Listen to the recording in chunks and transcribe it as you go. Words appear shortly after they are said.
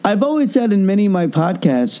I've always said in many of my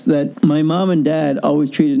podcasts that my mom and dad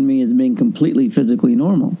always treated me as being completely physically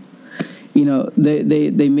normal. You know, they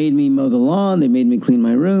made me mow the lawn. They made me clean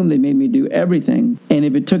my room. They made me do everything. And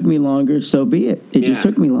if it took me longer, so be it. It just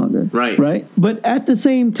took me longer. Right. Right. But at the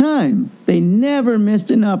same time, they never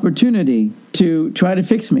missed an opportunity to try to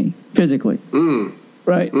fix me physically.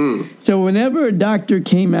 Right. So whenever a doctor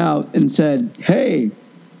came out and said, hey,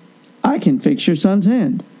 I can fix your son's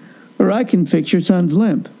hand, or I can fix your son's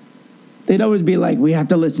limp, they'd always be like, we have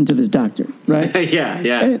to listen to this doctor. Right.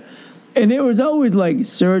 Yeah. And it was always like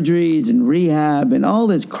surgeries and rehab and all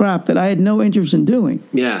this crap that I had no interest in doing.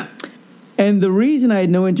 Yeah. And the reason I had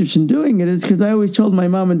no interest in doing it is because I always told my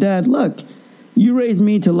mom and dad, look, you raised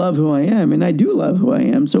me to love who I am, and I do love who I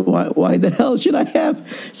am. So why the hell should I have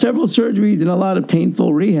several surgeries and a lot of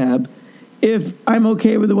painful rehab if I'm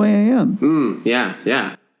okay with the way I am?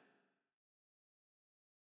 Yeah.